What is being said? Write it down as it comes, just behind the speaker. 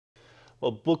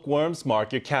Well, bookworms,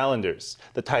 mark your calendars.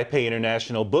 The Taipei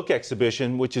International Book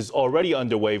Exhibition, which is already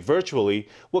underway virtually,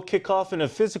 will kick off in a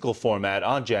physical format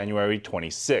on January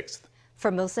 26th.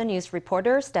 Formosa News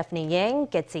reporter Stephany Yang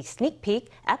gets a sneak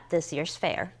peek at this year's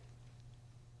fair.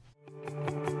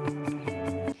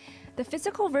 The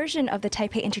physical version of the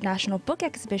Taipei International Book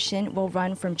Exhibition will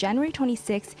run from January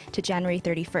 26th to January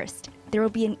 31st. There will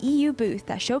be an EU booth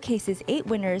that showcases 8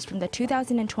 winners from the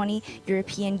 2020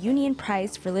 European Union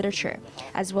Prize for Literature,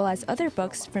 as well as other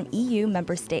books from EU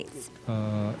member states.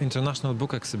 International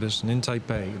Book Exhibition in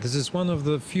Taipei. This is one of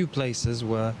the few places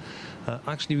where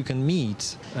actually we can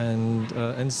meet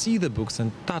and see the books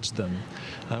and touch them.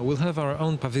 We'll have our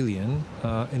own pavilion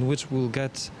in which we'll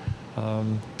get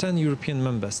 10 European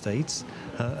member states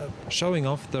showing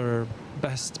off their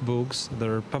best books,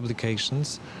 their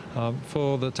publications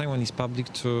for the Taiwanese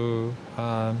public to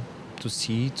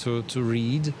see, to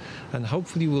read, and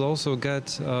hopefully we'll also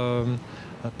get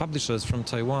publishers from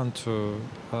Taiwan to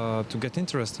get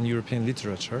interest in European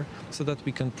literature so that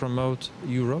we can promote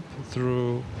Europe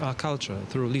through culture,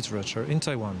 through literature in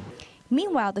Taiwan.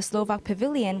 Meanwhile, the Slovak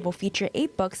Pavilion will feature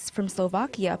 8 books from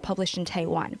Slovakia published in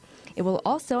Taiwan. It will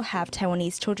also have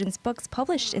Taiwanese children's books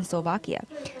published in Slovakia,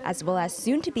 as well as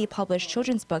soon-to-be published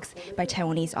children's books by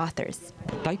Taiwanese authors.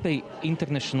 Taipei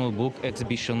International Book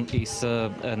Exhibition is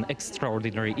an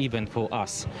extraordinary event for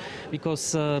us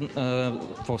because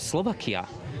for Slovakia,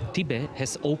 Tibet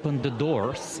has opened the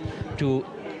doors to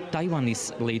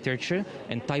Taiwanese literature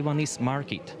and Taiwanese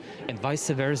market, and vice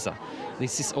versa.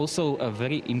 This is also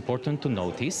very important to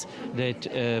notice that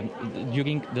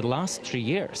during the last 3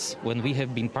 years, when we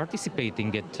have been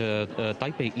participating at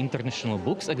Taipei International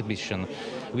Books Exhibition,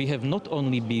 we have not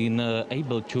only been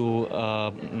able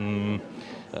to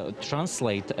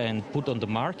translate and put on the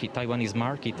market, Taiwanese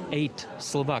market, 8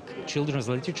 Slovak children's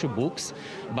literature books,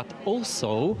 but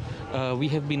also we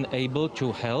have been able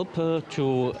to help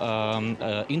to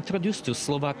introduce to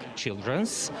Slovak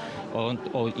children's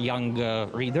or young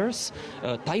readers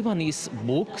Taiwanese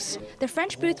books. The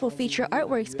French booth will feature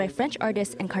artworks by French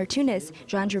artist and cartoonist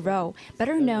Jean Giraud,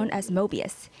 better known as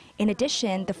Mobius. In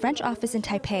addition, the French office in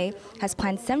Taipei has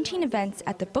planned 17 events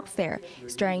at the book fair,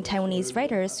 starring Taiwanese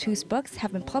writers whose books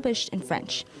have been published in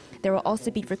French. There will also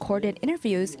be recorded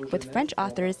interviews with French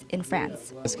authors in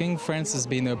France. King France has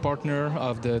been a partner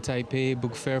of the Taipei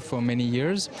Book Fair for many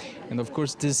years, and of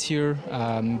course this year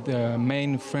the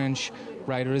main French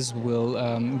writers will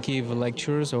give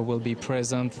lectures or will be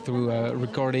present through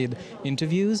recorded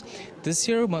interviews. This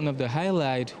year, one of the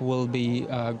highlights will be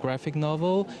a graphic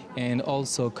novel and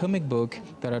also comic book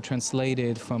that are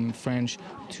translated from French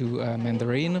to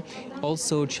Mandarin.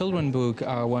 Also, children's books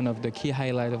are one of the key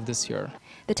highlights of this year.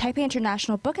 The Taipei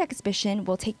International Book Exhibition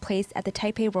will take place at the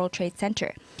Taipei World Trade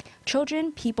Center.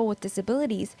 Children, people with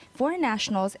disabilities, foreign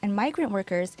nationals, and migrant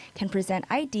workers can present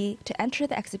ID to enter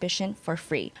the exhibition for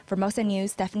free. Formosa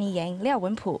News, Stephany Yang, Liao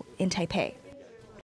Wenpu in Taipei.